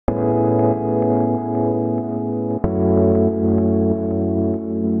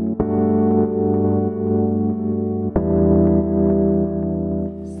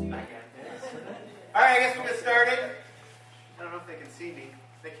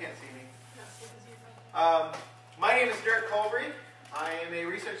can't see me. My name is Dirk Colbry. I am a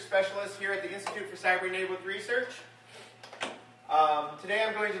research specialist here at the Institute for Cyber-Enabled Research. Today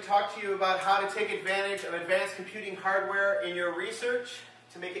I'm going to talk to you about how to take advantage of advanced computing hardware in your research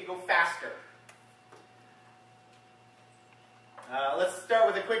to make it go faster. Let's start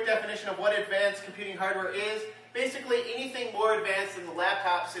with a quick definition of what advanced computing hardware is. Basically anything more advanced than the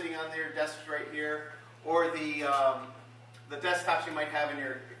laptop sitting on your desk right here, or the desktops you might have in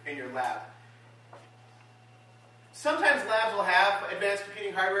your lab. Sometimes labs will have advanced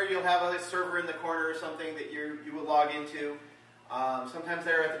computing hardware. You'll have a server in the corner or something that you will log into. Sometimes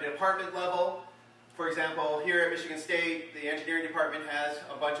they're at the department level. For example, here at Michigan State, the engineering department has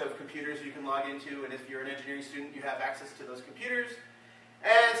a bunch of computers you can log into, and if you're an engineering student, you have access to those computers.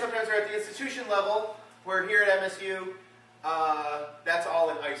 And sometimes they're at the institution level, where here at MSU, that's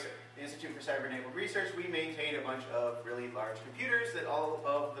all in ICER, the Institute for Cyber-Enabled Research. We maintain a bunch of really large computers that all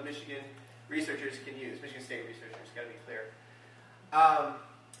of the Michigan researchers can use. Michigan State researchers, got to be clear.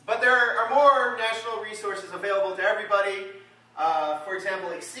 But there are more national resources available to everybody. For example,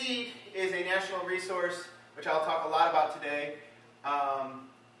 XSEDE is a national resource, which I'll talk a lot about today.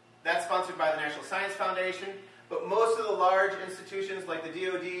 That's sponsored by the National Science Foundation. But most of the large institutions like the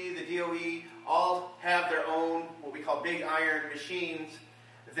DoD, the DOE, all have their own, what we call big iron machines,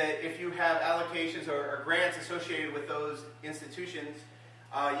 that if you have allocations or grants associated with those institutions,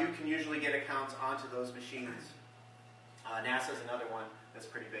 you can usually get accounts onto those machines. NASA's another one that's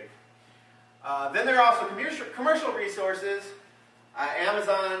pretty big. Then there are also commercial resources.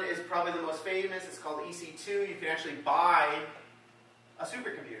 Amazon is probably the most famous. It's called EC2. You can actually buy a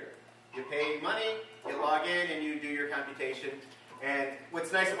supercomputer. You pay money, you log in, and you do your computation. And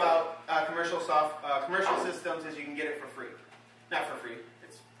what's nice about commercial systems is you can get it for free. Not for free,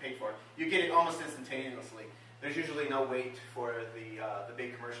 it's paid for. You get it almost instantaneously. There's usually no wait for the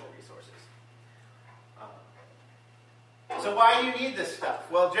big commercial resources. So why do you need this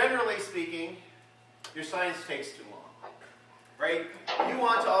stuff? Well, generally speaking, your science takes too long, right? You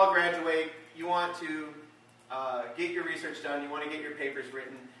want to all graduate. You want to get your research done. You want to get your papers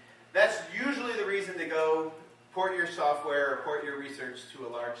written. That's usually the reason to go port your software or port your research to a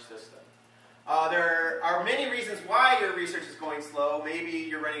large system. There are many reasons why your research is going slow. Maybe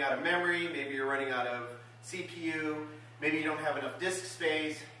you're running out of memory. Maybe you're running out of CPU. Maybe you don't have enough disk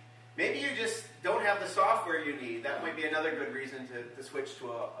space. Maybe you just don't have the software you need. That might be another good reason to switch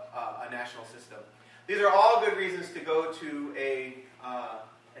to a national system. These are all good reasons to go to a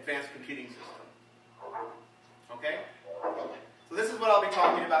advanced computing system. Okay? So this is what I'll be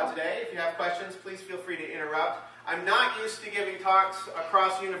talking about today. If you have questions, please feel free to interrupt. I'm not used to giving talks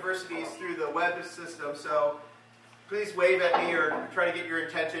across universities through the web system, so please wave at me or try to get your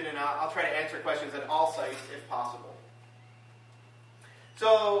attention, and I'll try to answer questions at all sites if possible.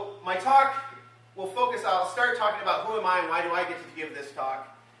 So my talk will focus, I'll start talking about who am I and why do I get to give this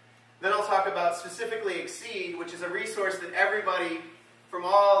talk. Then I'll talk about specifically XSEDE, which is a resource that everybody from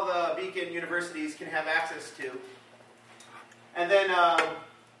all the Beacon universities can have access to. And then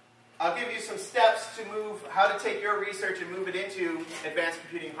I'll give you some steps to move, how to take your research and move it into advanced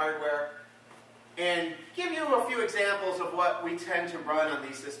computing hardware. And give you a few examples of what we tend to run on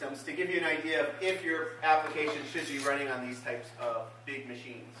these systems to give you an idea of if your application should be running on these types of big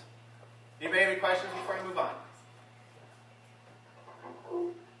machines. Anybody have any questions before I move on?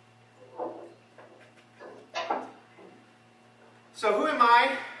 So who am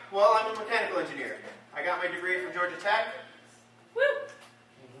I? Well, I'm a mechanical engineer. I got my degree from Georgia Tech. Woo!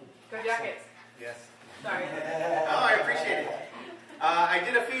 Go Jackets. Yes. Sorry. Oh, I appreciate it. I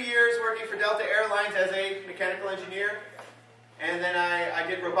did a few years working for Delta Airlines as a mechanical engineer, and then I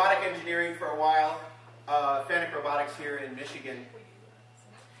did robotic engineering for a while, Fanic Robotics here in Michigan.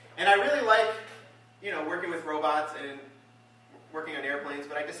 And I really like, working with robots and working on airplanes,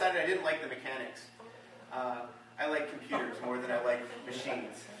 but I decided I didn't like the mechanics. I like computers more than I like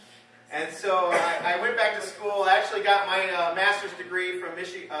machines. And so I went back to school. I actually got my master's degree from the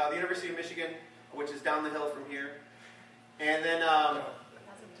University of Michigan, which is down the hill from here. And then, I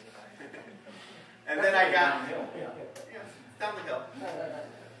got down the hill,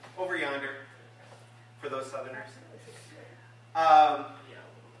 over yonder, for those Southerners.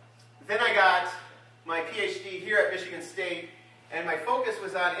 Then I got my PhD here at Michigan State, and my focus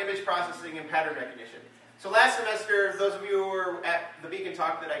was on image processing and pattern recognition. So last semester, those of you who were at the Beacon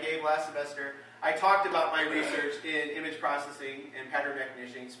talk that I gave last semester, I talked about my research in image processing and pattern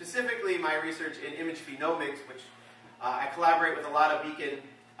recognition, specifically my research in image phenomics, which I collaborate with a lot of Beacon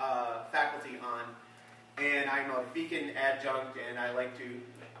faculty on. And I'm a Beacon adjunct, and I like to,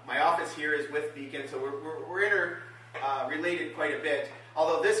 my office here is with Beacon, so we're related quite a bit.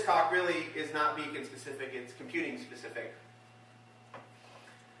 Although this talk really is not beacon specific, it's computing specific.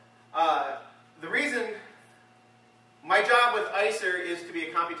 The reason my job with ICER is to be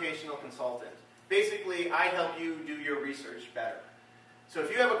a computational consultant. Basically, I help you do your research better. So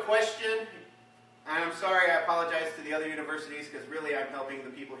if you have a question, and I'm sorry, I apologize to the other universities because really I'm helping the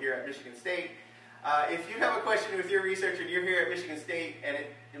people here at Michigan State. If you have a question with your research and you're here at Michigan State and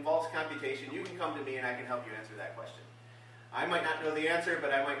it involves computation, you can come to me and I can help you answer that question. I might not know the answer,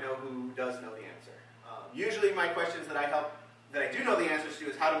 but I might know who does know the answer. Usually my questions that I do know the answers to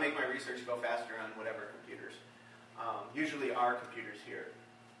is how to make my research go faster on whatever computers. Usually our computers here.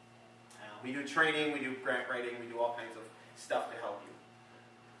 We do training, we do grant writing, we do all kinds of stuff to help you.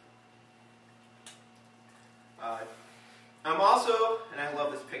 I'm also, and I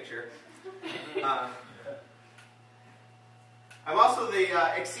love this picture, I'm also the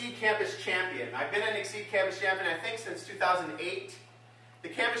XSEDE Campus Champion. I've been an XSEDE Campus Champion, I think, since 2008. The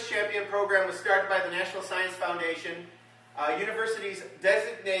Campus Champion program was started by the National Science Foundation. Universities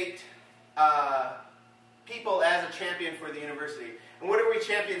designate people as a champion for the university. And what are we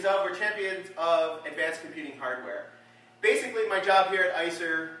champions of? We're champions of advanced computing hardware. Basically, my job here at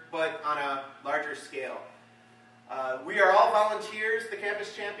ICER, but on a larger scale. We are all volunteers, the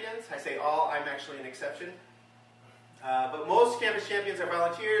Campus Champions. I say all, I'm actually an exception. But most Campus Champions are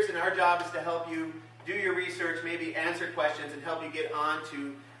volunteers, and our job is to help you do your research, maybe answer questions, and help you get on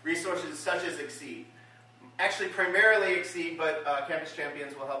to resources such as XSEDE. Actually, primarily XSEDE, but Campus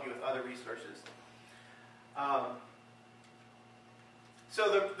Champions will help you with other resources.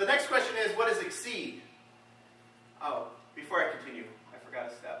 So the next question is, what is XSEDE? Oh, before I continue, I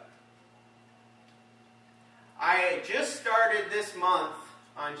forgot a step. I just started this month,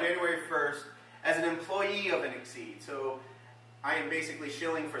 on January 1st, as an employee of an XSEDE. So I am basically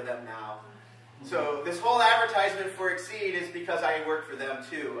shilling for them now. So this whole advertisement for XSEDE is because I work for them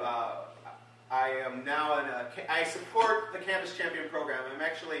too. I am now I support the Campus Champion program. I'm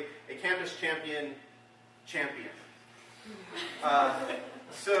actually a Campus Champion champion.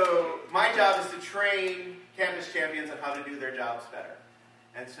 So my job is to train Campus Champions on how to do their jobs better.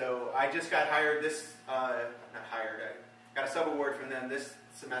 And so I just got hired I got a sub-award from them this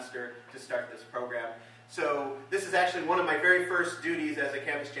semester to start this program. So this is actually one of my very first duties as a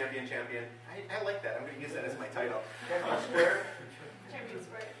Campus Champion champion. I like that. I'm going to use that as my title. Campus Squared? Champion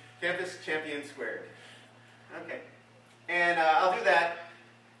Squared. Campus Champion Squared. Okay. And I'll do that.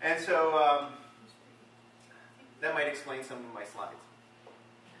 And so that might explain some of my slides.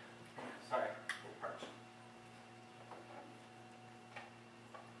 Sorry, a little parched.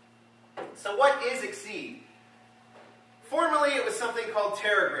 So what is XSEDE? Formerly, it was something called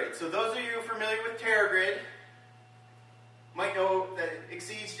TeraGrid. So those of you familiar with TeraGrid might know that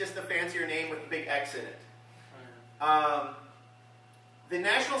XSEDE is just a fancier name with a big X in it. The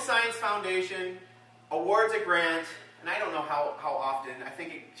National Science Foundation awards a grant, and I don't know how often. I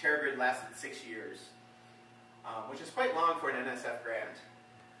think TeraGrid lasted 6 years, which is quite long for an NSF grant.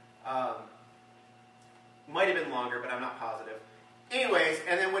 Might have been longer, but I'm not positive. Anyways,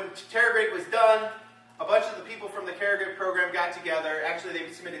 and then when TeraGrid was done, a bunch of the people from the TeraGrid program got together. Actually,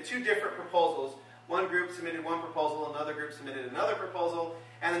 they submitted 2 different proposals. One group submitted one proposal, another group submitted another proposal,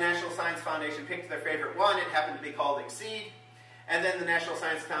 and the National Science Foundation picked their favorite one. It happened to be called XSEDE. And then the National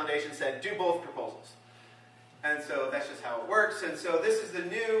Science Foundation said, do both proposals. And so that's just how it works. And so this is the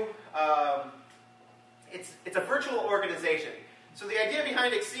new, it's a virtual organization. So the idea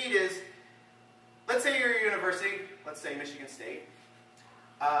behind XSEDE is, let's say you're a university, let's say Michigan State.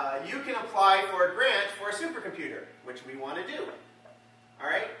 You can apply for a grant for a supercomputer, which we want to do. All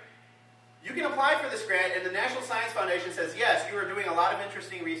right? You can apply for this grant, and the National Science Foundation says, yes, you are doing a lot of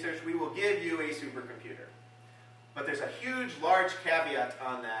interesting research. We will give you a supercomputer. But there's a huge, large caveat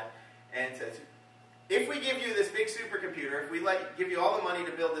on that, and it says, if we give you this big supercomputer, if we give you all the money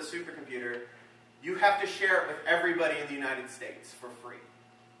to build this supercomputer, you have to share it with everybody in the United States for free.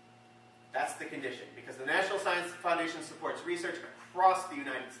 That's the condition, because the National Science Foundation supports research across the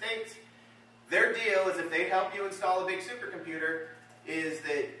United States. Their deal is if they help you install a big supercomputer, is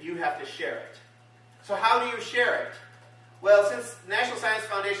that you have to share it. So how do you share it? Well, since the National Science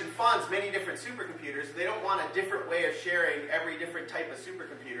Foundation funds many different supercomputers, they don't want a different way of sharing every different type of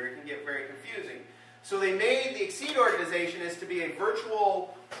supercomputer. It can get very confusing. So they made the XSEDE organization as to be a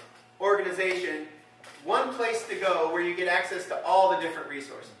virtual organization, one place to go where you get access to all the different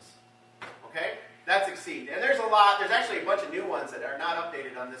resources. Okay? That's XSEDE. And there's a lot. There's actually a bunch of new ones that are not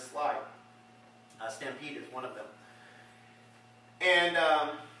updated on this slide. Stampede is one of them. And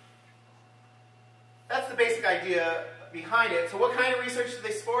that's the basic idea behind it. So what kind of research do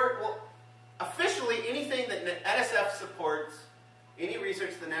they support? Well, officially, anything that NSF supports, any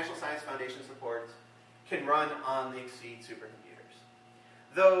research the National Science Foundation supports, can run on the XSEDE supercomputers.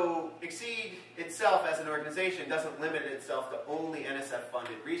 Though XSEDE itself as an organization doesn't limit itself to only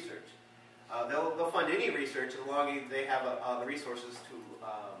NSF-funded research. They'll fund any research as long as they have the resources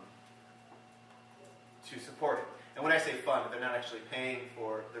to support it. And when I say fund, they're not actually paying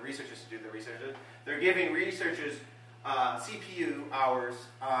for the researchers to do the research. They're giving researchers CPU hours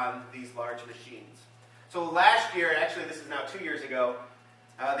on these large machines. So last year, actually this is now 2 years ago,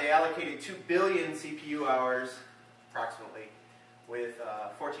 they allocated 2 billion CPU hours, approximately, with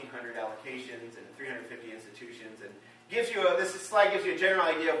 1,400 allocations and 350 institutions. And gives you this slide gives you a general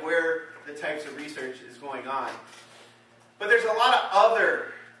idea of where the types of research is going on. But there's a lot of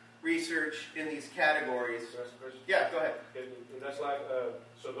other research in these categories. Yeah, go ahead. In that slide,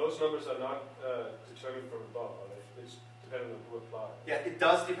 so those numbers are not determined from above, are they? It's dependent on who applies. Yeah, it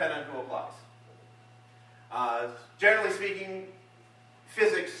does depend on who applies. Generally speaking,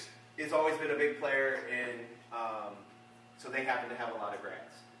 physics has always been a big player, and so they happen to have a lot of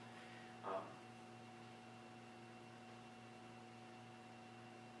grants.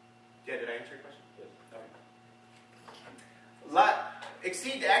 Yeah, did I answer your question? Yes. Okay.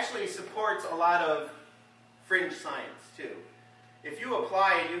 XSEDE actually supports a lot of fringe science, too. If you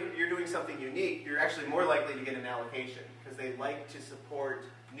apply and you're doing something unique, you're actually more likely to get an allocation, because they like to support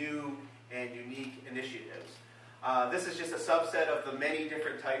new and unique initiatives. This is just a subset of the many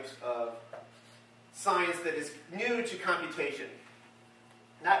different types of science that is new to computation.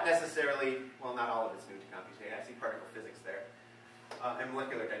 Not necessarily, well, not all of it's new to computation. I see particle physics there, and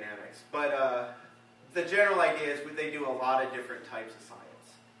molecular dynamics. But the general idea is they do a lot of different types of science.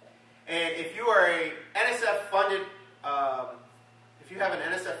 And if you are a NSF-funded, if you have an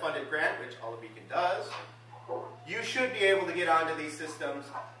NSF-funded grant, which all of Beacon does, you should be able to get onto these systems.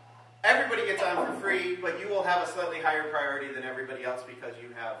 Everybody gets on for free, but you will have a slightly higher priority than everybody else because you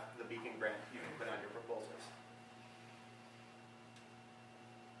have the Beacon grant you can put on your proposals.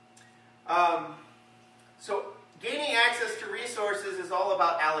 So gaining access to resources is all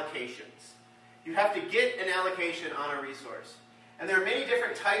about allocations. You have to get an allocation on a resource. And there are many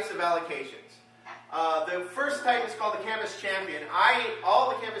different types of allocations. The first type is called the Campus Champion. All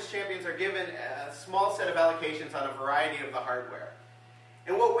the Campus Champions are given a small set of allocations on a variety of the hardware.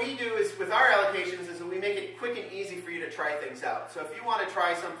 And what we do is, with our allocations, is that we make it quick and easy for you to try things out. So if you want to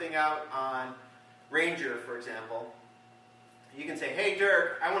try something out on Ranger, for example, you can say, hey,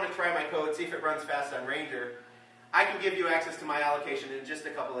 Dirk, I want to try my code, see if it runs fast on Ranger. I can give you access to my allocation in just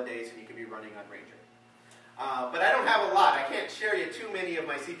a couple of days, and you can be running on Ranger. But I don't have a lot. I can't share you too many of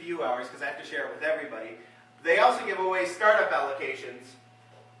my CPU hours because I have to share it with everybody. They also give away startup allocations,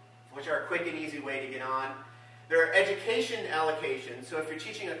 which are a quick and easy way to get on. There are education allocations. So if you're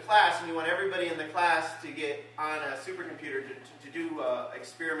teaching a class and you want everybody in the class to get on a supercomputer to do an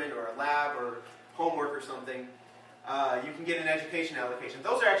experiment or a lab or homework or something, you can get an education allocation.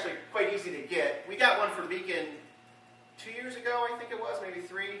 Those are actually quite easy to get. We got one for Beacon 2 years ago, I think it was, maybe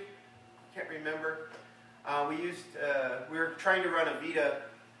 3. Can't remember. We were trying to run a Vita,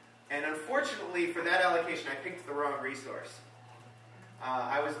 and unfortunately for that allocation, I picked the wrong resource.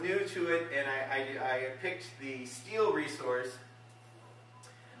 I was new to it, and I picked the Steel resource,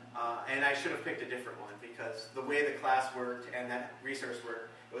 and I should have picked a different one because the way the class worked and that resource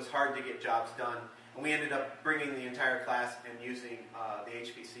worked, it was hard to get jobs done. And we ended up bringing the entire class and using the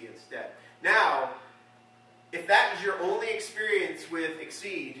HPC instead. Now, if that is your only experience with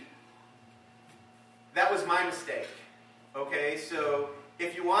XSEDE, that was my mistake. Okay, so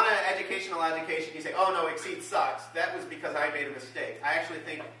if you want an educational education, you say, oh no, XSEDE sucks. That was because I made a mistake. I actually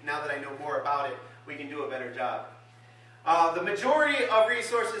think now that I know more about it, we can do a better job. The majority of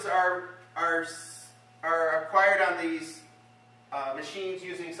resources are acquired on these machines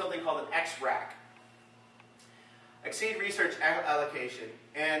using something called an XRAC. XSEDE Research Allocation.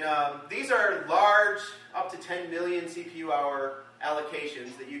 And these are large, up to 10 million CPU hour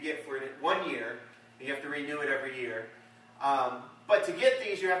allocations that you get for 1 year. And you have to renew it every year. But to get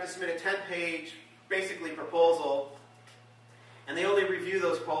these, you have to submit a 10-page, basically, proposal. And they only review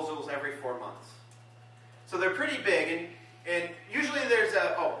those proposals every 4 months. So they're pretty big. And usually there's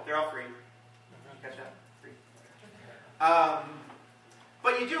a... Oh, they're all free. Catch that? Free.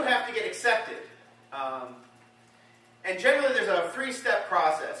 But you do have to get accepted. And generally there's a 3-step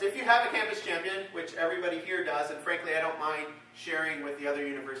process. If you have a campus champion, which everybody here does, and frankly I don't mind sharing with the other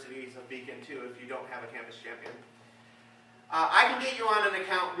universities of Beacon too if you don't have a campus champion, I can get you on an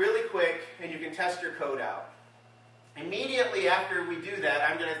account really quick and you can test your code out. Immediately after we do that,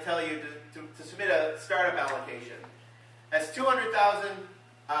 I'm going to tell you to submit a startup allocation. That's $200,000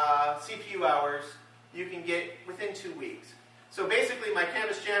 CPU hours you can get within 2 weeks. So basically my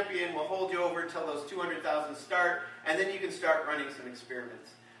Campus Champion will hold you over until those 200,000 start, and then you can start running some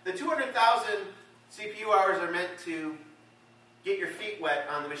experiments. The 200,000 CPU hours are meant to get your feet wet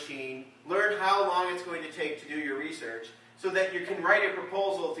on the machine, learn how long it's going to take to do your research, so that you can write a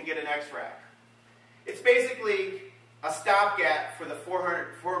proposal to get an XRAC. It's basically a stopgap for the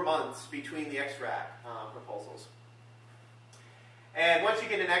 4 months between the XRAC proposals. And once you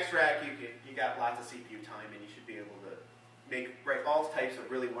get an XRAC, you got lots of CPU time, and you should be able to write all types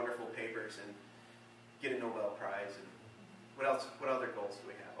of really wonderful papers and get a Nobel Prize. And what else? What other goals do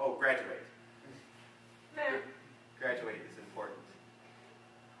we have? Oh, graduate. Graduate is important.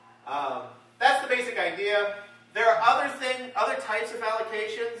 That's the basic idea. There are other types of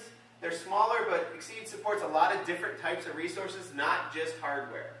allocations. They're smaller, but XSEDE supports a lot of different types of resources, not just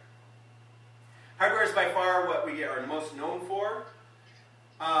hardware. Hardware is by far what we are most known for,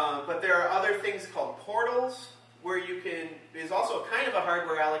 but there are other things called portals, where you can, is also kind of a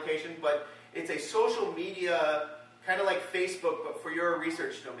hardware allocation, but it's a social media, kind of like Facebook, but for your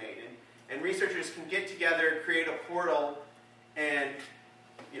research domain. And researchers can get together, create a portal, and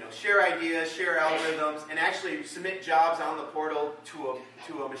share ideas, share algorithms, and actually submit jobs on the portal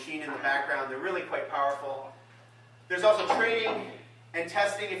to a machine in the background. They're really quite powerful. There's also training and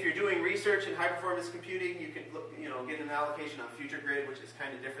testing. If you're doing research in high-performance computing, you can get an allocation on FutureGrid, which is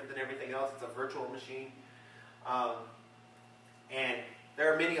kind of different than everything else. It's a virtual machine. And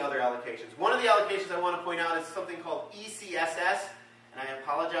there are many other allocations. One of the allocations I want to point out is something called ECSS, and I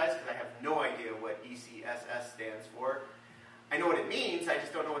apologize because I have no idea what ECSS stands for. I know what it means, I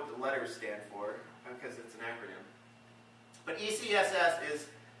just don't know what the letters stand for, because it's an acronym. But ECSS is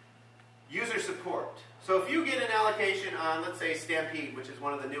user support. So if you get an allocation on, let's say, Stampede, which is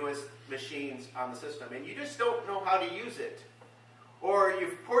one of the newest machines on the system, and you just don't know how to use it, or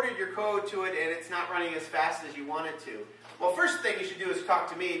you've ported your code to it and it's not running as fast as you want it to, well, first thing you should do is talk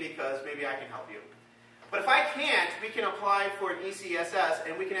to me, because maybe I can help you. But if I can't, we can apply for an ECSS,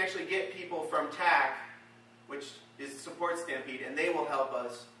 and we can actually get people from TAC, which supports Stampede, and they will help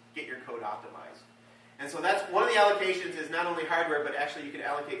us get your code optimized. And so that's one of the allocations, is not only hardware, but actually you can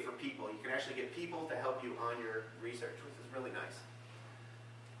allocate for people. You can actually get people to help you on your research, which is really nice.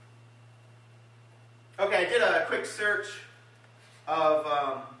 Okay, I did a quick search of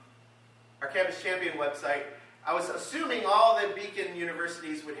our Campus Champion website. I was assuming all the Beacon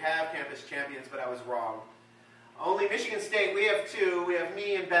universities would have Campus Champions, but I was wrong. Only Michigan State, we have 2. We have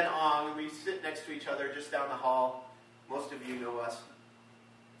me and Ben Ong, and we sit next to each other just down the hall. Most of you know us,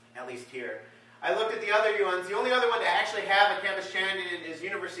 at least here. I looked at the other ones. The only other one to actually have a Campus Champion is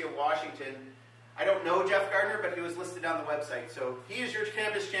University of Washington. I don't know Jeff Gardner, but he was listed on the website. So he is your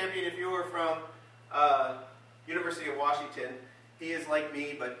Campus Champion if you were from University of Washington. He is like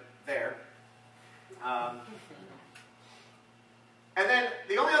me, but there. And then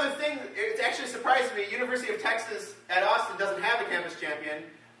the only other thing, it actually surprised me, University of Texas at Austin doesn't have a Campus Champion,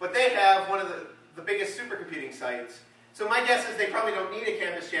 but they have one of the biggest supercomputing sites. So my guess is they probably don't need a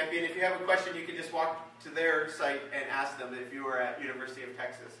Campus Champion. If you have a question, you can just walk to their site and ask them if you were at University of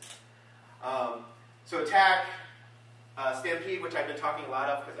Texas. So TAC, Stampede, which I've been talking a lot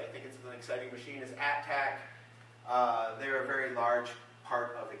of because I think it's an exciting machine, is at TAC. They're a very large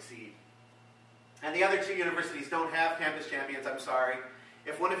part of XSEDE. And the other 2 universities don't have Campus Champions, I'm sorry.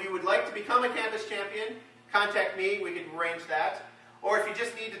 If one of you would like to become a Campus Champion, contact me, we can arrange that. Or if you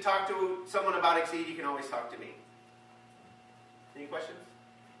just need to talk to someone about XSEDE, you can always talk to me. Any questions?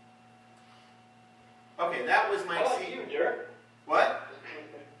 Okay, that was my I like XSEDE. you, Dirk. What?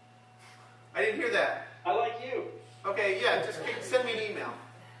 I didn't hear that. I like you. Okay, yeah, just send me an email.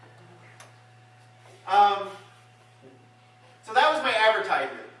 So that was my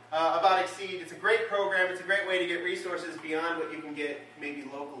advertisement about XSEDE. It's a great program. It's a great way to get resources beyond what you can get maybe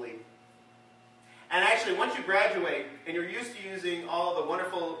locally. And actually, once you graduate and you're used to using all the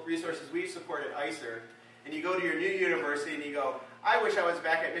wonderful resources we support at ICER, and you go to your new university and you go, I wish I was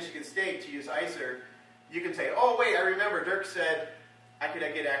back at Michigan State to use ICER, you can say, oh wait, I remember Dirk said I could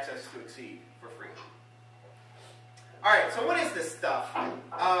get access to XSEDE for free. Alright, so what is this stuff?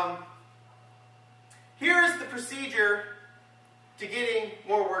 Here's the procedure to getting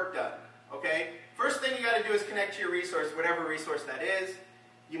more work done. Okay? First thing you got to do is connect to your resource, whatever resource that is.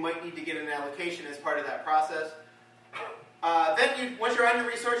 You might need to get an allocation as part of that process. Then once you're on your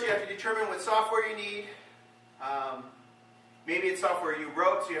resource, you have to determine what software you need. Maybe it's software you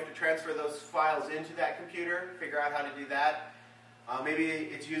wrote, so you have to transfer those files into that computer, figure out how to do that. Maybe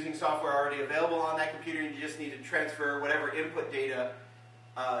it's using software already available on that computer, and you just need to transfer whatever input data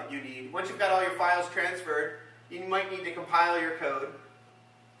you need. Once you've got all your files transferred, you might need to compile your code.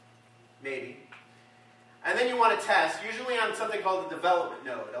 maybe. And then you want to test, usually on something called a development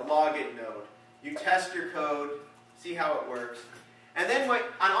node, a login node. You test your code, see how it works. And then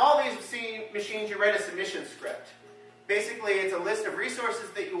on all these machines, you write a submission script. Basically, it's a list of resources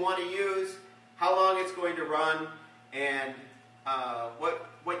that you want to use, how long it's going to run, and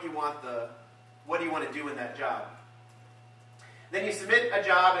what do you want to do in that job. Then you submit a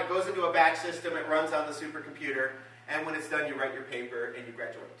job, it goes into a batch system, it runs on the supercomputer, and when it's done, you write your paper and you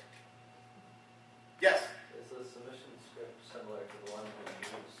graduate. Yes? Is the submission script similar to the one we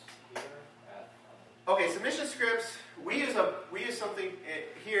use here at? Okay, submission scripts, we use something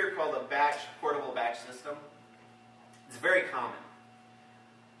here called a portable batch system. It's very common.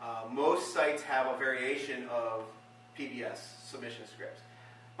 Most sites have a variation of PBS submission scripts,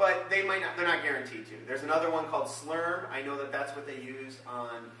 but they're not guaranteed to. There's another one called Slurm. I know that that's what they use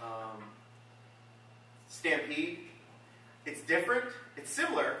on Stampede. It's different. It's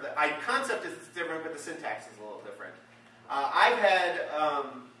similar. The concept is different, but the syntax is a little different. I've had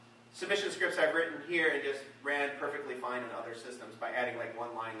submission scripts I've written here and just ran perfectly fine in other systems by adding like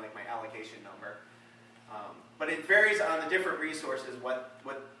one line, like my allocation number. But it varies on the different resources what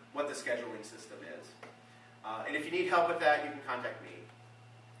the scheduling system is. And if you need help with that, you can contact me.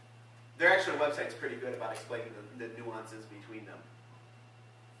 Their actual website's pretty good about explaining the nuances between them.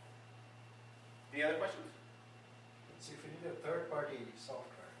 Any other questions? So if you need a third-party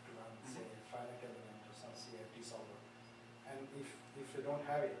software to run, say, finite element or some CFD solver, and if you don't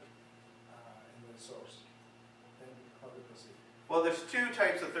have it in the source, then how do you proceed? Well, there's two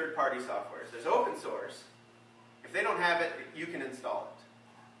types of third-party softwares. There's open source. If they don't have it, you can install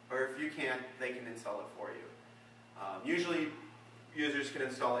it. Or if you can't, they can install it for you. Usually, users can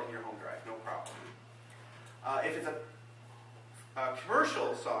install it in your home drive, no problem. If it's a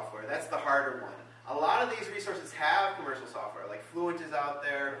commercial software, that's the harder one. A lot of these resources have commercial software, like Fluent is out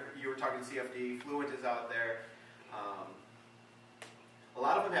there. You were talking CFD, Fluent is out there. A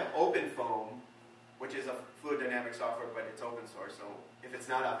lot of them have OpenFoam, which is a fluid dynamic software, but it's open source, so if it's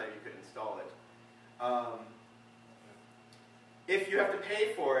not out there, you could install it. If you have to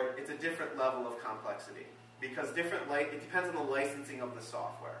pay for it, it's a different level of complexity, because it depends on the licensing of the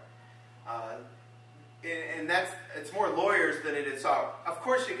software. And it's more lawyers than it is software. Of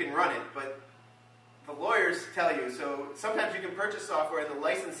course you can run it, but the lawyers tell you. So sometimes you can purchase software and the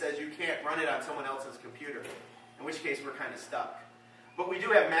license says you can't run it on someone else's computer, in which case we're kind of stuck. But we do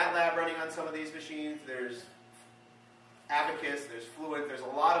have MATLAB running on some of these machines. There's Abacus, there's Fluent, there's a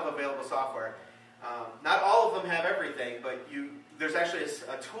lot of available software. Not all of them have everything, but there's actually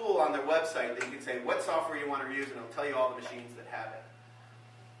a tool on their website that you can say what software you want to use, and it'll tell you all the machines that have it.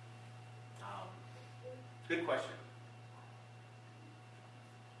 Good question.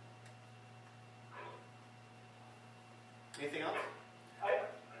 Anything else?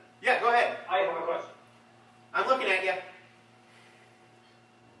 Yeah, go ahead. I have a question. I'm looking at you.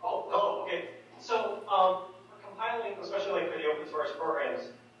 Oh, okay. So, for compiling, especially like for the open source programs,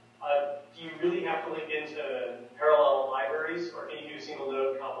 do you really have to link into parallel libraries, or can you do single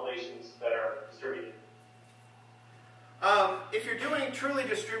node compilations that are distributed? If you're doing truly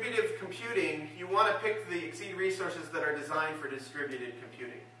distributed computing, you want to pick the XSEDE resources that are designed for distributed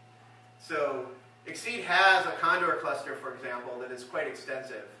computing. So XSEDE has a Condor cluster, for example, that is quite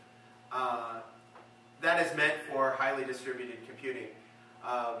extensive. That is meant for highly distributed computing.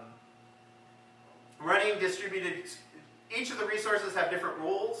 Running distributed, each of the resources have different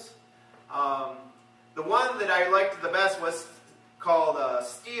rules. The one that I liked the best was called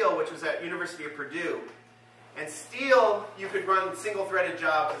Steel, which was at University of Purdue. And Steel, you could run single-threaded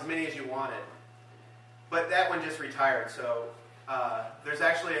jobs, as many as you wanted. But that one just retired, so there's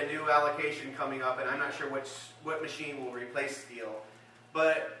actually a new allocation coming up, and I'm not sure what machine will replace Steel.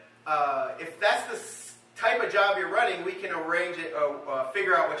 But if that's the type of job you're running, we can arrange it,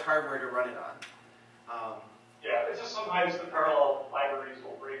 figure out which hardware to run it on. Yeah, it's just sometimes the parallel libraries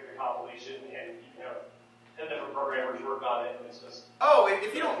will break the compilation, and you can have 10 different programmers work on it, and it's just... Oh,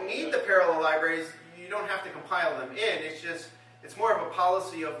 if you don't need the parallel libraries, you don't have to compile them in. It's more of a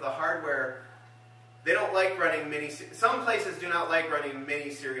policy of the hardware. They don't like running some places do not like running many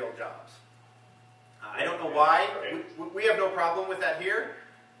serial jobs. I don't know why. We have no problem with that here,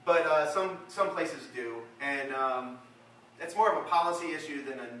 but some places do. And it's more of a policy issue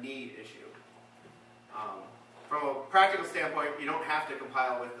than a need issue. From a practical standpoint, you don't have to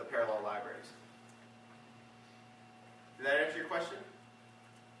compile with the parallel libraries. Did that answer your question?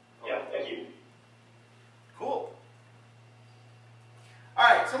 Yeah, thank you. Cool. All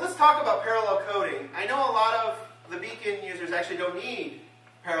right, so let's talk about parallel coding. I know a lot of the Beacon users actually don't need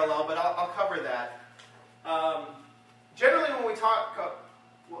parallel, but I'll cover that. Generally, when we talk,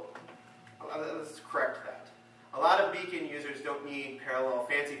 let's correct that. A lot of Beacon users don't need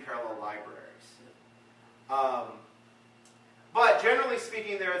fancy parallel libraries. But generally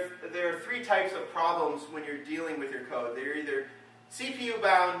speaking, there are three types of problems when you're dealing with your code. They're either CPU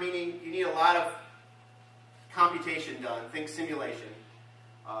bound, meaning you need a lot of computation done, think simulation.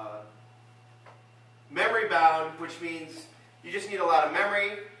 Memory bound, which means you just need a lot of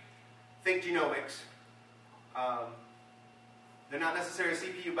memory, think genomics. They're not necessarily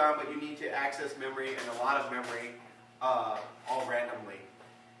CPU bound, but you need to access memory and a lot of memory all randomly.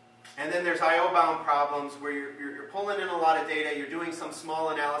 And then there's I/O bound problems where you're pulling in a lot of data, you're doing some small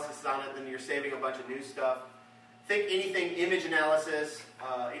analysis on it, then you're saving a bunch of new stuff. Think anything image analysis,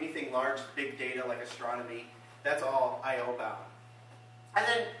 anything large, big data like astronomy, that's all I/O bound. And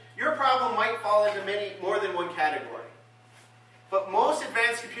then your problem might fall into more than one category. But most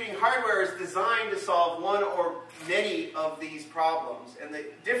advanced computing hardware is designed to solve one or many of these problems. And the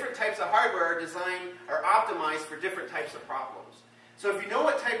different types of hardware are optimized for different types of problems. So if you know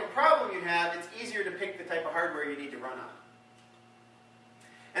what type of problem you have, it's easier to pick the type of hardware you need to run on.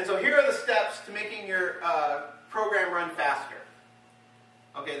 And so here are the steps to making your program run faster.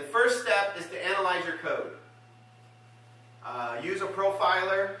 Okay, the first step is to analyze your code. Use a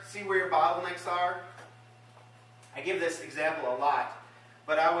profiler, see where your bottlenecks are. I give this example a lot,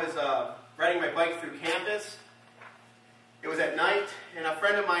 but I was riding my bike through campus. It was at night, and a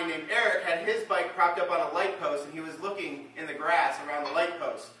friend of mine named Eric had his bike propped up on a light post, and he was looking in the grass around the light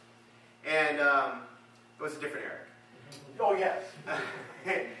post. And it was a different Eric. Oh, yes.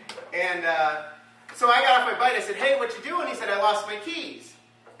 And so I got off my bike. I said, "Hey, what you doing?" He said, "I lost my keys."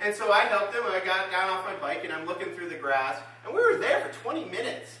 And so I helped him, and I got down off my bike, and I'm looking through the grass. And we were there for 20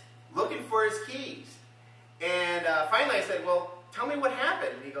 minutes looking for his keys. And finally I said, "Well, tell me what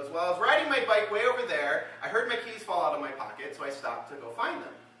happened." And he goes, "Well, I was riding my bike way over there. I heard my keys fall out of my pocket, so I stopped to go find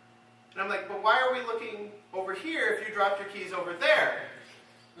them." And I'm like, "But why are we looking over here if you dropped your keys over there?"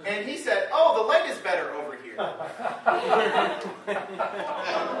 And he said, "Oh, the light is better over here." So I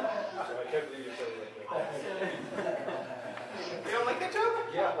can't believe you said that. You don't like that joke?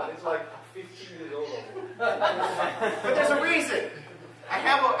 Yeah, but it's like 15 years old. But there's a reason. I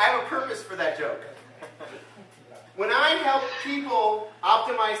have a purpose for that joke. When I help people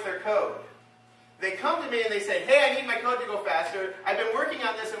optimize their code, they come to me and they say, "Hey, I need my code to go faster. I've been working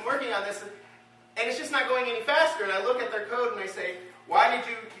on this and working on this, and it's just not going any faster." And I look at their code and I say, "Why did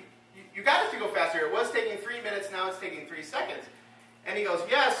you got it to go faster? It was taking 3 minutes, now it's taking 3 seconds." And he goes,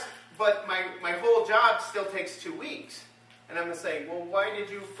 "Yes, but my whole job still takes 2 weeks." And I'm going to say, "Well, why did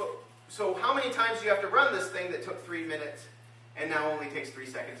you, so how many times do you have to run this thing that took 3 minutes and now only takes 3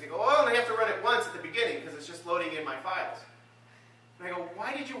 seconds?" They go, "Oh, I only have to run it once at the beginning because it's just loading in my files." And I go,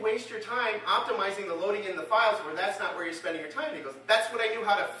 "Why did you waste your time optimizing the loading in the files where that's not where you're spending your time?" And he goes, "That's what I knew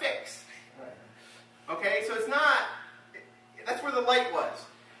how to fix." Okay, so it's not, that's where the light was.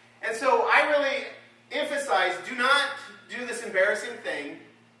 And so I really emphasize, do not do this embarrassing thing,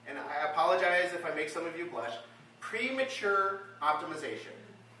 and I apologize if I make some of you blush, premature optimization.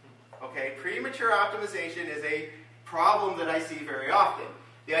 Okay, premature optimization is a problem that I see very often.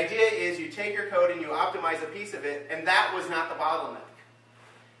 The idea is you take your code and you optimize a piece of it, and that was not the bottleneck.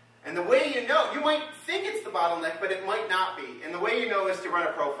 And the way you know, you might think it's the bottleneck, but it might not be. And the way you know is to run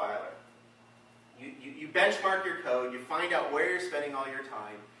a profiler. You benchmark your code, you find out where you're spending all your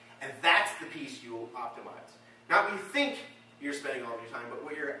time, and that's the piece you will optimize. Not what you think you're spending all your time, but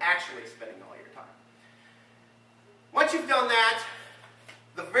what you're actually spending all your time. Once you've done that,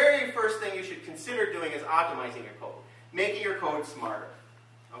 the very first thing you should consider doing is optimizing your code. Making your code smarter.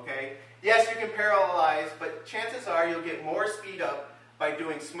 Okay? Yes, you can parallelize, but chances are you'll get more speed up by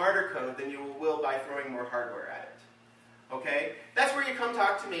doing smarter code than you will by throwing more hardware at it. Okay? That's where you come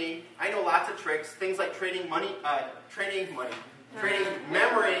talk to me. I know lots of tricks, things like trading memory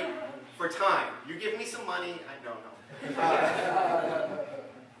for time. You give me some money, I don't know.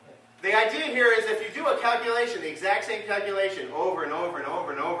 The idea here is if you do a calculation, the exact same calculation over and over and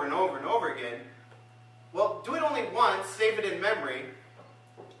over and over and over and over again, well, do it only once, save it in memory,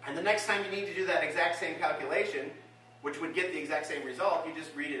 and the next time you need to do that exact same calculation, which would get the exact same result, you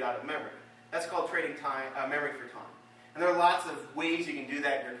just read it out of memory. That's called trading time, memory for time. And there are lots of ways you can do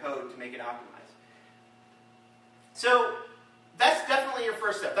that in your code to make it optimized. So that's definitely your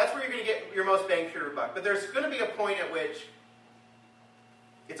first step. That's where you're going to get your most bang for your buck. But there's going to be a point at which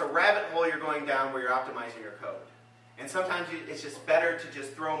it's a rabbit hole you're going down where you're optimizing your code. And sometimes it's just better to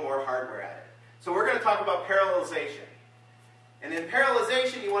just throw more hardware at it. So we're going to talk about parallelization. And in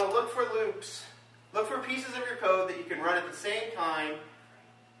parallelization, you want to look for loops. Look for pieces of your code that you can run at the same time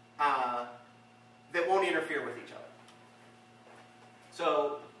that won't interfere with each other.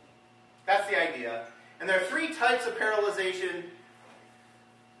 So That's the idea. And there are three types of parallelization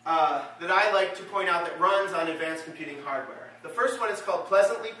that I like to point out that runs on advanced computing hardware. The first one is called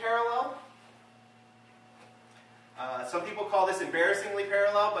pleasantly parallel. Some people call this embarrassingly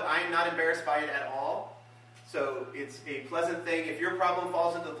parallel, but I am not embarrassed by it at all. So it's a pleasant thing. If your problem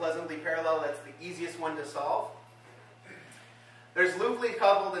falls into the pleasantly parallel, that's the easiest one to solve. There's loosely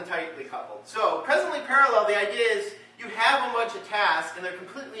coupled and tightly coupled. So presently parallel, the idea is you have a bunch of tasks and they're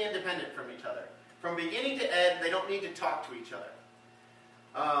completely independent from each other. From beginning to end, they don't need to talk to each other.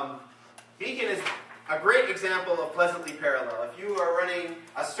 Beacon is a great example of pleasantly parallel. If you are running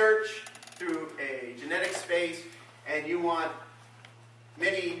a search through a genetic space and you want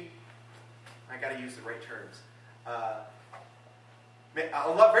many, I got to use the right terms, a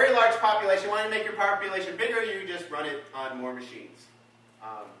very large population, you want to make your population bigger, you just run it on more machines.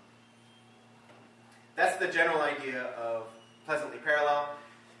 That's the general idea of pleasantly parallel.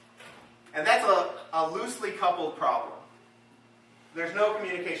 And that's a loosely coupled problem. There's no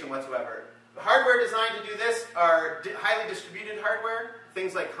communication whatsoever. The hardware designed to do this are highly distributed hardware.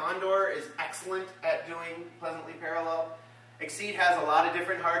 Things like Condor is excellent at doing pleasantly parallel. XSEDE has a lot of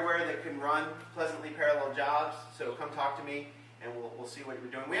different hardware that can run pleasantly parallel jobs, so come talk to me and we'll see what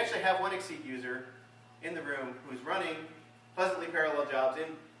you're doing. We actually have one XSEDE user in the room who's running pleasantly parallel jobs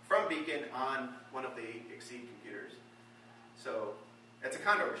from Beacon on one of the XSEDE computers. So it's a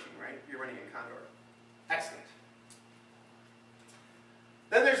Condor machine, right? You're running in Condor. Excellent.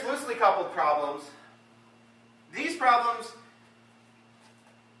 Then there's loosely coupled problems. These problems,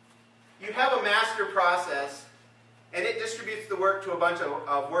 you have a master process and it distributes the work to a bunch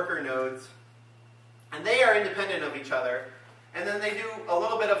of worker nodes, and they are independent of each other. And then they do a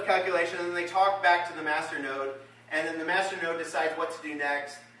little bit of calculation, and then they talk back to the master node, and then the master node decides what to do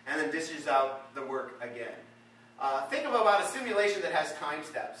next, and then dishes out the work again. Think of about a simulation that has time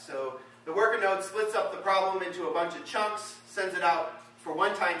steps. So the worker node splits up the problem into a bunch of chunks, sends it out for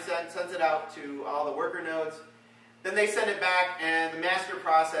one time set, sends it out to all the worker nodes. Then they send it back, and the master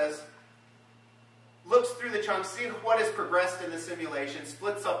process looks through the chunks, sees what has progressed in the simulation,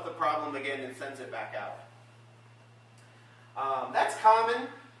 splits up the problem again, and sends it back out. That's common.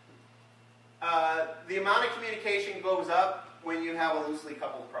 The amount of communication goes up when you have a loosely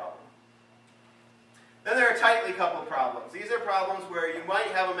coupled problem. Then there are tightly coupled problems. These are problems where you might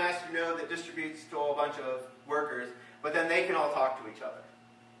have a master node that distributes to a whole bunch of workers, but then they can all talk to each other.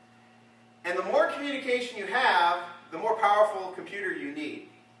 And the more communication you have, the more powerful computer you need,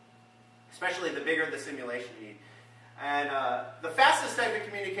 especially the bigger the simulation you need. And the fastest type of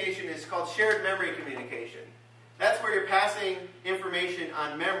communication is called shared memory communication. That's where you're passing information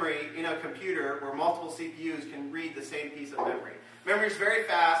on memory in a computer where multiple CPUs can read the same piece of memory. Memory is very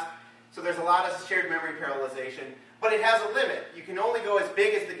fast, so there's a lot of shared memory parallelization, but it has a limit. You can only go as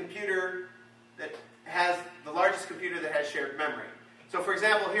big as the computer that has the largest computer that has shared memory. So for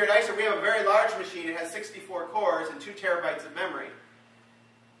example, here at ICER we have a very large machine. It has 64 cores and 2 terabytes of memory.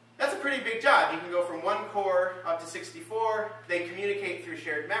 That's a pretty big job. You can go from 1 core up to 64. They communicate through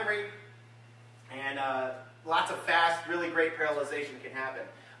shared memory, and lots of fast, really great parallelization can happen.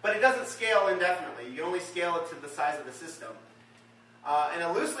 But it doesn't scale indefinitely. You can only scale it to the size of the system. And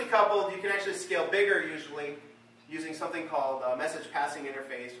a loosely coupled, you can actually scale bigger usually using something called a message passing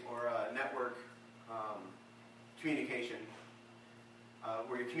interface or a network communication,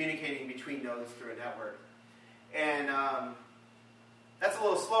 where you're communicating between nodes through a network. And that's a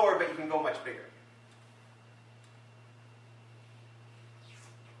little slower, but you can go much bigger.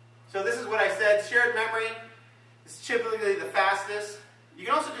 So this is what I said. Shared memory is typically the fastest. You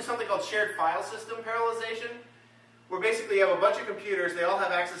can also do something called shared file system parallelization, where basically you have a bunch of computers, they all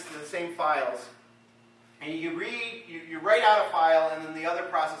have access to the same files. And you write out a file, and then the other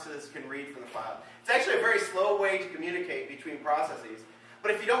processes can read from the file. It's actually a very slow way to communicate between processes.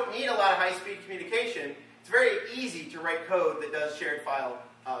 But if you don't need a lot of high-speed communication, it's very easy to write code that does shared file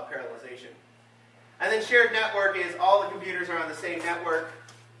parallelization. And then shared network is all the computers are on the same network.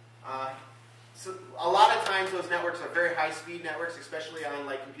 So a lot of times those networks are very high-speed networks, especially on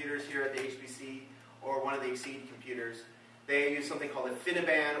like computers here at the HPC or one of the XSEDE computers. They use something called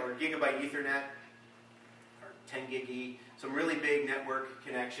InfiniBand or Gigabyte Ethernet, or 10 gig E, some really big network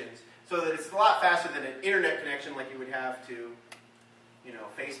connections, so that it's a lot faster than an internet connection like you would have to, you know,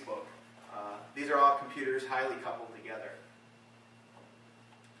 Facebook. These are all computers highly coupled together.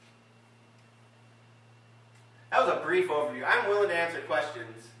 That was a brief overview. I'm willing to answer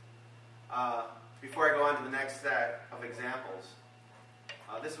questions before I go on to the next set of examples.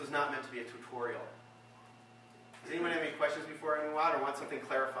 This was not meant to be a tutorial. Does anyone have any questions before I move on, or want something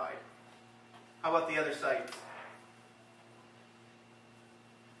clarified? How about the other sites?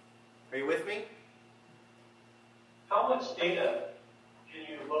 Are you with me? How much data can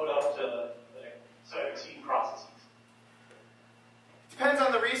you load up to the XSEDE processes? Depends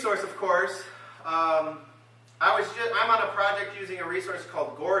on the resource, of course. I'm on a project using a resource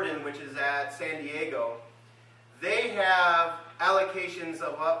called Gordon, which is at San Diego. They have allocations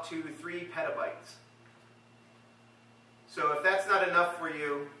of up to 3 petabytes. So if that's not enough for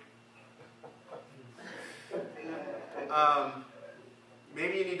you,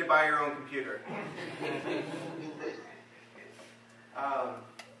 maybe you need to buy your own computer.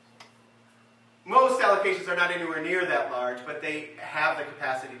 Most allocations are not anywhere near that large, but they have the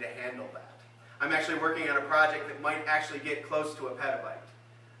capacity to handle that. I'm actually working on a project that might actually get close to a petabyte,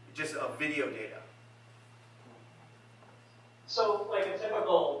 just of video data. So, like a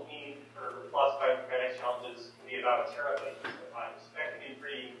typical need for lots of bioinformatics challenges can be about a terabyte sometimes. That can be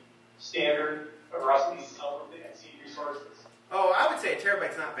pretty standard across at least some of the XSEDE resources. Oh, I would say a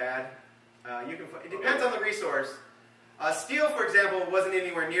terabyte's not bad. It depends on the resource. Steel, for example, wasn't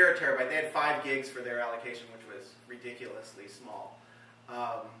anywhere near a terabyte. They had 5 gigs for their allocation, which was ridiculously small.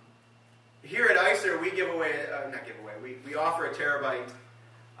 Here at ICER, we we offer a terabyte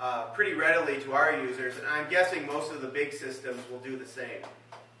pretty readily to our users, and I'm guessing most of the big systems will do the same.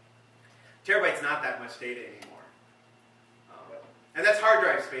 Terabyte's not that much data anymore. And that's hard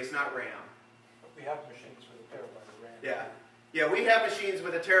drive space, not RAM. We have machines with a terabyte of RAM. Yeah. Yeah, we have machines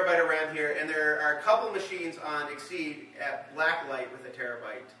with a terabyte of RAM here, and there are a couple machines on XSEDE at Blacklight with a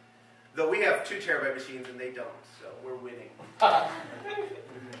terabyte. Though we have 2 terabyte machines and they don't, so we're winning.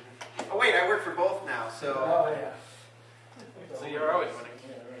 Oh wait, I work for both now, so... Oh, yeah. So you're always winning.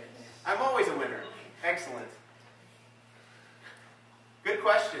 I'm always a winner. Excellent. Good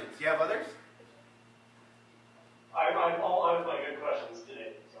questions. You have others? I'm all out of my good questions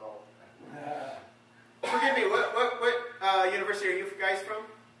today, so... Forgive me, what university are you guys from?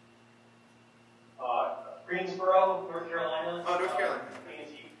 Greensboro, North Carolina. Oh, North Carolina.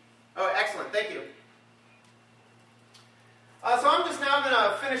 A&T. Oh, excellent. Thank you. So I'm just now going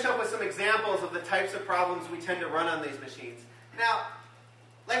to finish up with some examples of the types of problems we tend to run on these machines. Now,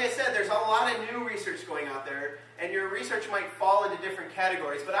 like I said, there's a lot of new research going out there, and your research might fall into different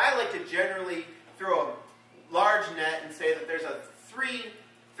categories, but I like to generally throw a large net and say that there's three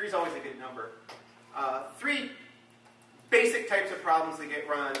is always a good number, 3 basic types of problems that get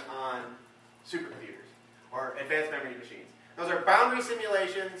run on supercomputers or advanced memory machines. Those are boundary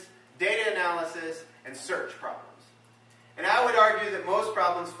simulations, data analysis, and search problems. And I would argue that most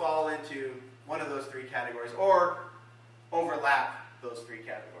problems fall into one of those 3 categories or overlap those 3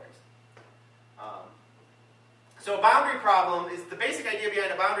 categories. So a boundary problem is, the basic idea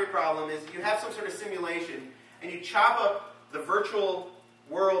behind a boundary problem is you have some sort of simulation and you chop up the virtual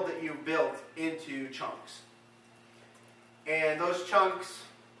world that you've built into chunks. And those chunks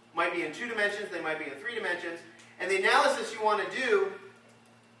might be in 2 dimensions, they might be in 3 dimensions, and the analysis you want to do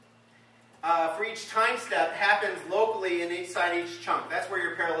for each time step happens locally inside each chunk. That's where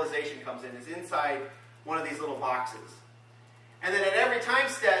your parallelization comes in, is inside one of these little boxes. And then at every time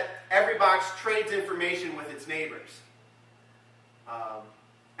step, every box trades information with its neighbors.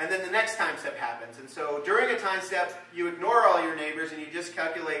 And then the next time step happens. And so during a time step, you ignore all your neighbors and you just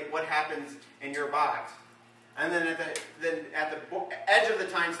calculate what happens in your box. And then at the edge of the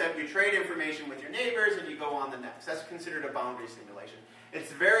time step, you trade information with your neighbors and you go on the next. That's considered a boundary simulation.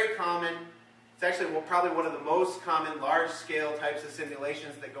 It's very common. It's actually probably one of the most common large-scale types of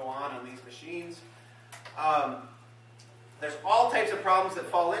simulations that go on these machines. There's all types of problems that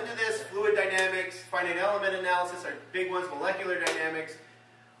fall into this. Fluid dynamics, finite element analysis are big ones, molecular dynamics,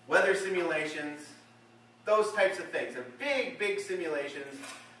 weather simulations, those types of things. They're big, big simulations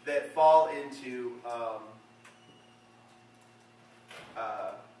that fall into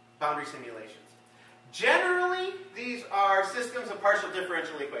boundary simulations. Generally, these are systems of partial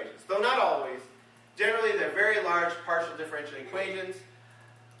differential equations, though not always. Generally, they're very large partial differential equations,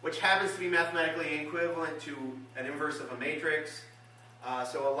 which happens to be mathematically equivalent to an inverse of a matrix.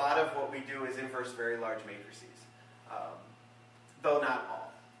 So a lot of what we do is inverse very large matrices, though not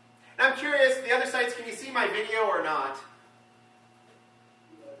all. And I'm curious, the other sites, can you see my video or not?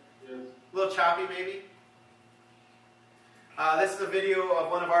 Yes. A little choppy, maybe? This is a video of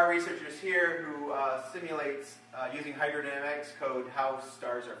one of our researchers here who simulates, using hydrodynamics code, how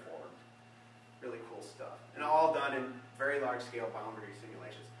stars are formed. Really cool stuff. And all done in very large-scale boundary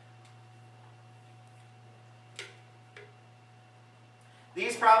simulations.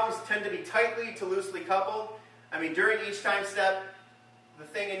 These problems tend to be tightly to loosely coupled. I mean, during each time step, the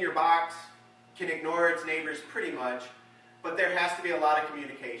thing in your box can ignore its neighbors pretty much, but there has to be a lot of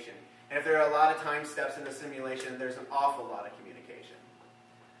communication. And if there are a lot of time steps in the simulation, there's an awful lot of communication.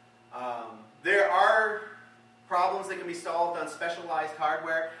 There are problems that can be solved on specialized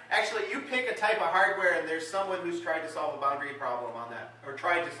hardware. Actually, you pick a type of hardware and there's someone who's tried to solve a boundary problem on that, or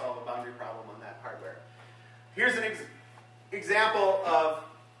tried to solve a boundary problem on that hardware. Here's an example of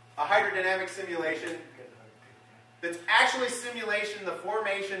a hydrodynamic simulation that's actually simulation the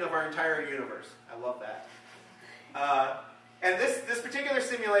formation of our entire universe. I love that. And this particular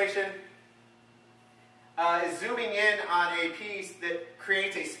simulation is zooming in on a piece that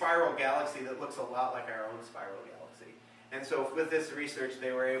creates a spiral galaxy that looks a lot like our own spiral galaxy. And so with this research,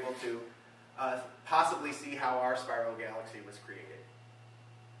 they were able to possibly see how our spiral galaxy was created.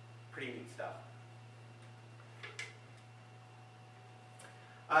 Pretty neat stuff.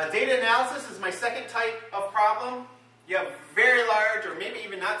 Data analysis is my second type of problem. You have very large, or maybe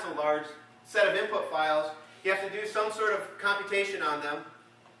even not so large, set of input files. You have to do some sort of computation on them,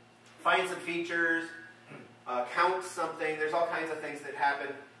 find some features, count something. There's all kinds of things that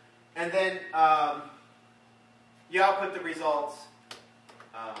happen. And then you output the results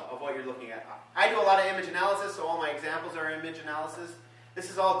of what you're looking at. I do a lot of image analysis, so all my examples are image analysis. This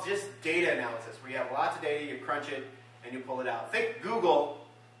is all just data analysis, where you have lots of data, you crunch it, and you pull it out. Think Google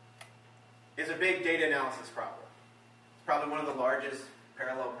is a big data analysis problem. It's probably one of the largest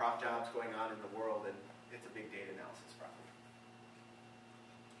parallel prof jobs going on in the world, and it's a big data analysis problem.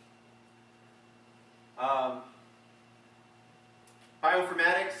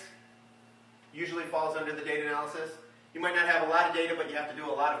 Bioinformatics usually falls under the data analysis. You might not have a lot of data, but you have to do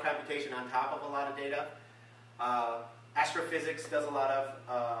a lot of computation on top of a lot of data. Astrophysics does a lot of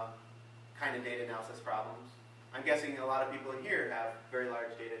kind of data analysis problems. I'm guessing a lot of people in here have very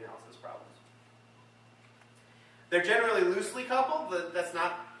large data analysis problems. They're generally loosely coupled, but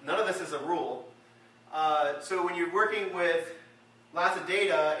none of this is a rule. So when you're working with lots of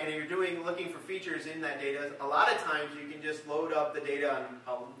data and you're looking for features in that data, a lot of times you can just load up the data on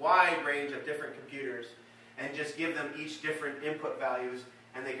a wide range of different computers and just give them each different input values,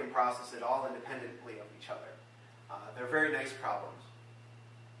 and they can process it all independently of each other. They're very nice problems.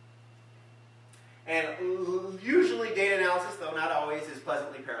 And usually data analysis, though not always, is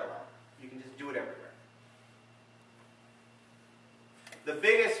pleasantly parallel. You can just do it everywhere. The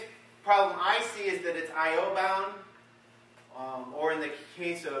biggest problem I see is that it's I/O bound, or in the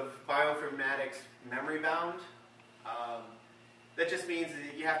case of bioinformatics, memory bound. That just means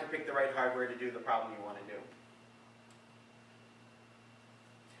that you have to pick the right hardware to do the problem you want to do.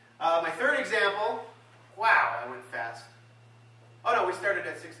 My third example, wow, I went fast. Oh no, we started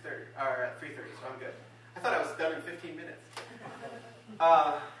at 6:30, or at 3:30, so I'm good. I thought I was done in 15 minutes.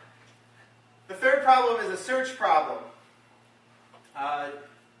 The third problem is a search problem.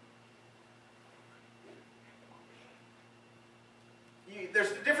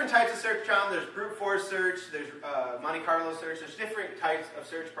 There's different types of search problems. There's brute force search, there's Monte Carlo search, there's different types of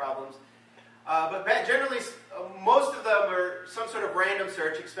search problems. But generally, most of them are some sort of random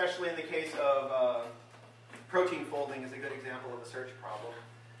search, especially in the case of protein folding is a good example of a search problem.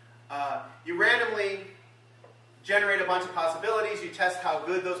 You randomly generate a bunch of possibilities, you test how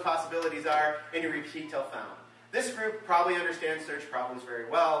good those possibilities are, and you repeat till found. This group probably understands search problems very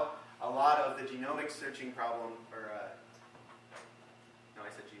well. A lot of the genomics searching problem, or no, I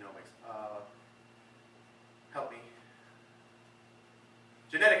said genomics. Help me.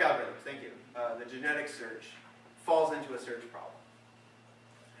 Genetic algorithms, thank you. The genetic search falls into a search problem.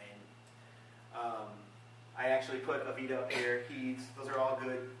 And, I actually put Avita up here, HEEDS. Those are all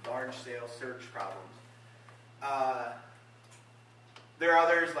good large-scale search problems. There are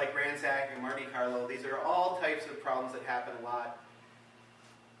others like Ransack and Monte Carlo. These are all types of problems that happen a lot.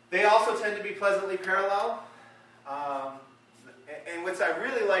 They also tend to be pleasantly parallel. And what I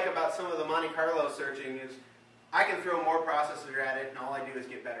really like about some of the Monte Carlo searching is I can throw more processor at it, and all I do is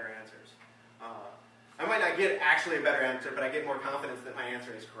get better answers. I might not get actually a better answer, but I get more confidence that my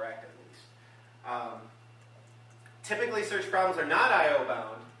answer is correct at least. Typically, search problems are not I/O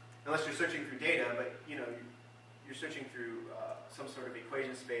bound, unless you're searching through data, but you're searching through some sort of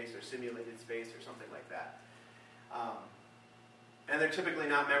equation space or simulated space or something like that. And they're typically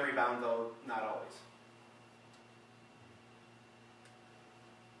not memory bound, though not always.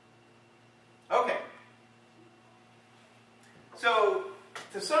 Okay. So,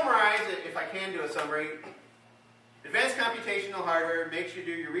 to summarize, if I can do a summary, advanced computational hardware makes you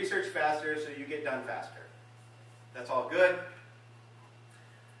do your research faster so you get done faster. That's all good.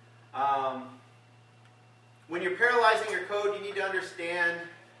 When you're parallelizing your code, you need to understand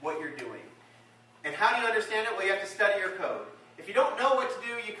what you're doing. And how do you understand it? Well, you have to study your code. If you don't know what to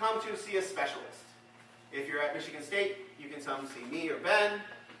do, you come to see a specialist. If you're at Michigan State, you can come see me or Ben.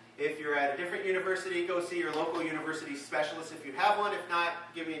 If you're at a different university, go see your local university specialist if you have one. If not,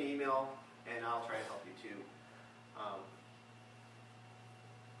 give me an email and I'll try to help you too.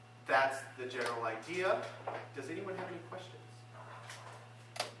 That's the general idea. Does anyone have any questions?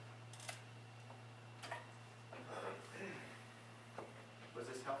 Was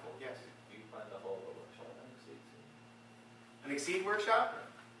this helpful? Yes. You find the whole workshop on XSEDE? An XSEDE workshop?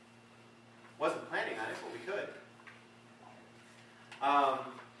 Wasn't planning on it, but we could.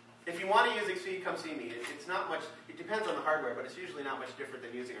 If you want to use XSEDE, come see me. It's not much, it depends on the hardware, but it's usually not much different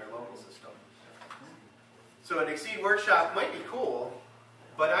than using our local system. So an XSEDE workshop might be cool,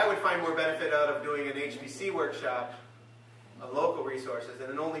 but I would find more benefit out of doing an HPC workshop of local resources and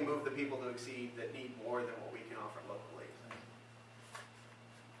then only move the people to XSEDE that need more than what we can offer locally.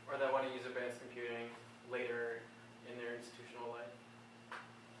 Or that want to use advanced computing later in their institutional life,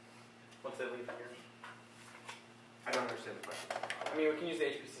 once they leave here. I don't understand the question. I mean, we can use the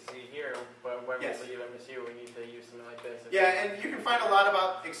HPCC here, but when Yes. we leave MSU, we need to use something like this. Yeah, and you can find a lot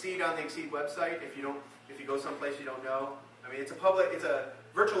about XSEDE on the XSEDE website if you go someplace you don't know. I mean, it's a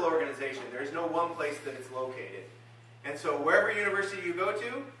virtual organization. There's no one place that it's located. And so wherever university you go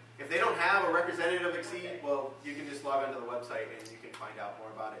to, if they don't have a representative of XSEDE, well, you can just log onto the website and you can find out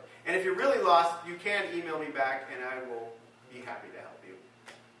more about it. And if you're really lost, you can email me back and I will be happy to help you.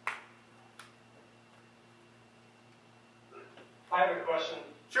 I have a question.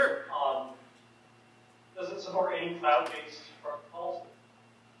 Sure. Does it support any cloud-based protocols?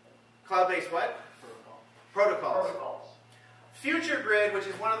 Cloud-based what? Protocols. Protocols. FutureGrid, which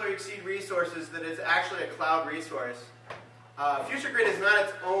is one of the XSEDE resources that is actually a cloud resource. FutureGrid is not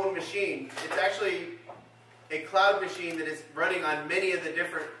its own machine. It's actually a cloud machine that is running on many of the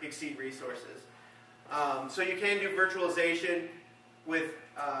different XSEDE resources. So you can do virtualization with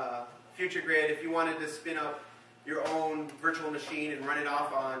FutureGrid. If you wanted to spin up your own virtual machine and run it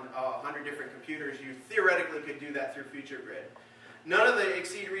off on 100 different computers, you theoretically could do that through FutureGrid. None of the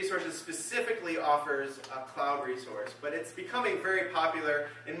XSEDE resources specifically offers a cloud resource, but it's becoming very popular.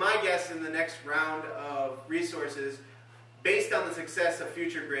 And my guess in the next round of resources, based on the success of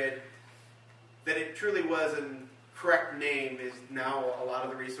FutureGrid, that it truly was a correct name is now a lot of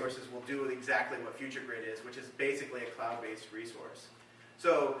the resources will do exactly what FutureGrid is, which is basically a cloud-based resource.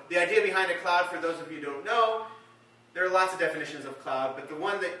 So the idea behind a cloud, for those of you who don't know, there are lots of definitions of cloud, but the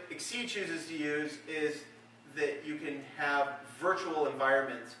one that XSEDE chooses to use is that you can have virtual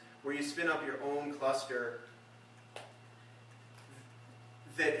environments where you spin up your own cluster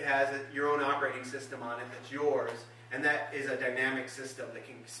that has your own operating system on it that's yours, and that is a dynamic system that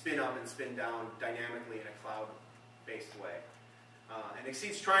can spin up and spin down dynamically in a cloud-based way. And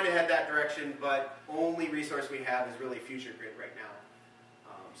XSEDE's trying to head that direction, but only resource we have is really FutureGrid right now.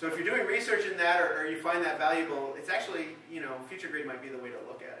 So if you're doing research in that or you find that valuable, it's actually, FutureGrid might be the way to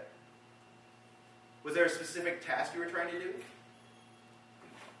look at it. Was there a specific task you were trying to do?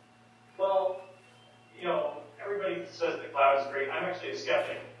 Well, everybody says the cloud is great. I'm actually a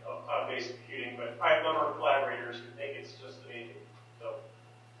skeptic of cloud-based computing, but I have a number of collaborators who think it's just amazing. So,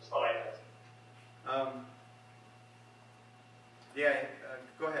 just thought I'd ask.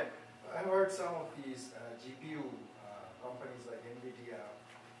 Go ahead. I've heard some of these GPU companies like NVIDIA,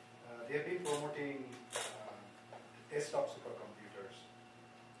 they've been promoting desktop supercomputers.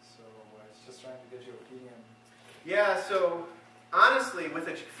 So I was just trying to get your opinion. Yeah, so honestly, with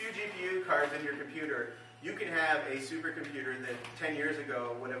a few GPU cards in your computer, you can have a supercomputer that 10 years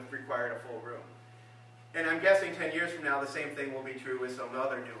ago would have required a full room. And I'm guessing 10 years from now, the same thing will be true with some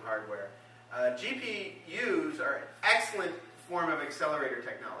other new hardware. GPUs are an excellent form of accelerator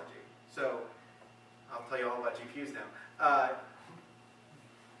technology. So I'll tell you all about GPUs now.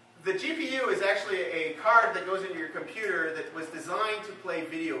 The GPU is actually a card that goes into your computer that was designed to play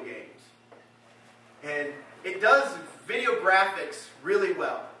video games. And it does video graphics really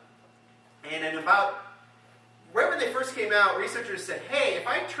well. And right when they first came out, researchers said, hey, if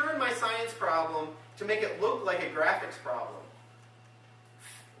I turn my science problem to make it look like a graphics problem,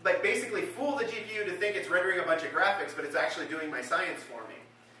 like basically fool the GPU to think it's rendering a bunch of graphics, but it's actually doing my science for me.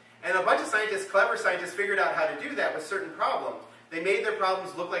 And a bunch of scientists, clever scientists, figured out how to do that with certain problems. They made their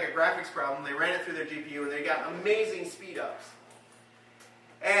problems look like a graphics problem, they ran it through their GPU, and they got amazing speed-ups.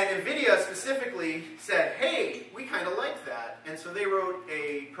 And NVIDIA specifically said, hey, we kind of like that. And so they wrote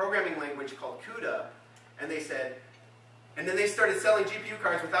a programming language called CUDA, and then they started selling GPU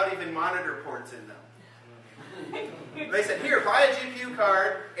cards without even monitor ports in them. They said, here, buy a GPU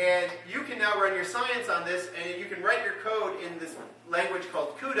card, and you can now run your science on this, and you can write your code in this language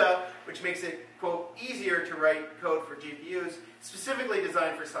called CUDA, which makes it, quote, easier to write code for GPUs, specifically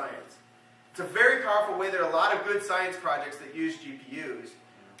designed for science. It's a very powerful way. There are a lot of good science projects that use GPUs.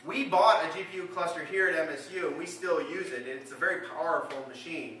 We bought a GPU cluster here at MSU, and we still use it. It's a very powerful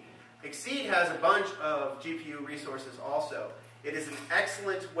machine. XSEDE has a bunch of GPU resources also. It is an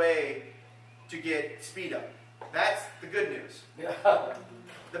excellent way to get speed up. That's the good news.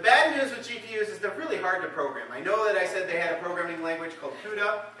 The bad news with GPUs is they're really hard to program. I know that I said they had a programming language called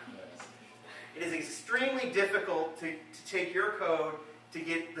CUDA. It is extremely difficult to take your code to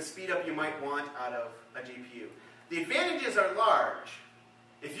get the speed up you might want out of a GPU. The advantages are large.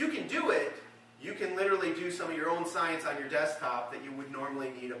 If you can do it, you can literally do some of your own science on your desktop that you would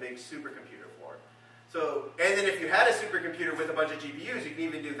normally need a big supercomputer for. So, and then if you had a supercomputer with a bunch of GPUs, you can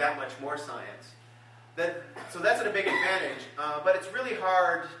even do that much more science. So that's a big advantage, but it's really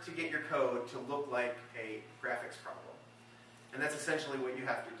hard to get your code to look like a graphics problem. And that's essentially what you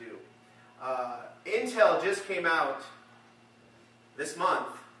have to do. Intel just came out this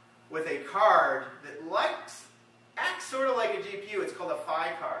month with a card that acts sort of like a GPU. It's called a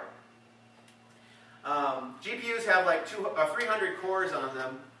Phi card. GPUs have like 300 cores on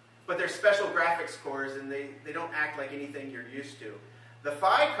them, but they're special graphics cores, and they don't act like anything you're used to. The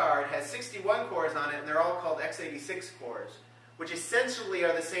Phi card has 61 cores on it, and they're all called x86 cores, which essentially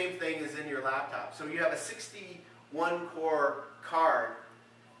are the same thing as in your laptop. So you have a 61-core card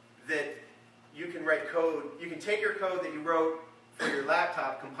that you can write code. You can take your code that you wrote for your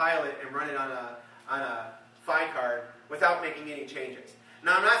laptop, compile it, and run it on a Phi card without making any changes.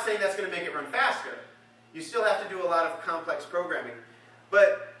 Now, I'm not saying that's going to make it run faster. You still have to do a lot of complex programming.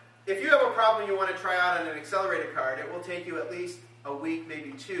 But if you have a problem you want to try out on an accelerated card, it will take you at least a week,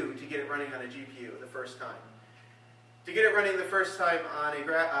 maybe 2, to get it running on a GPU the first time. To get it running the first time on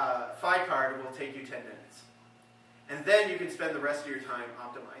a Phi card, it will take you 10 minutes. And then you can spend the rest of your time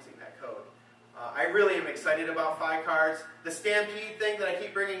optimizing that code. I really am excited about Phi cards. The Stampede thing that I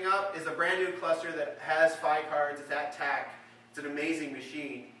keep bringing up is a brand new cluster that has Phi cards. It's at TAC. It's an amazing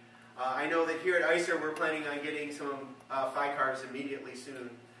machine. I know that here at ICER we're planning on getting some Phi cards immediately soon.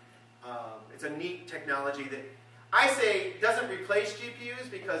 It's a neat technology that I say doesn't replace GPUs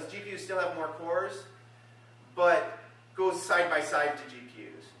because GPUs still have more cores, but goes side by side to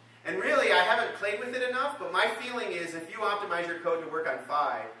GPUs. And really, I haven't played with it enough, but my feeling is if you optimize your code to work on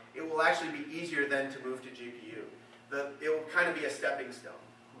Phi, it will actually be easier then to move to GPU. It will kind of be a stepping stone.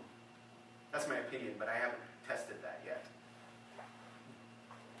 That's my opinion, but I haven't tested that yet.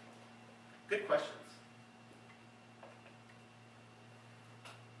 Good questions.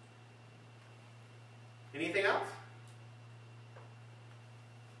 Anything else?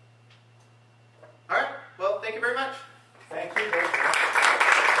 All right. Well, thank you very much.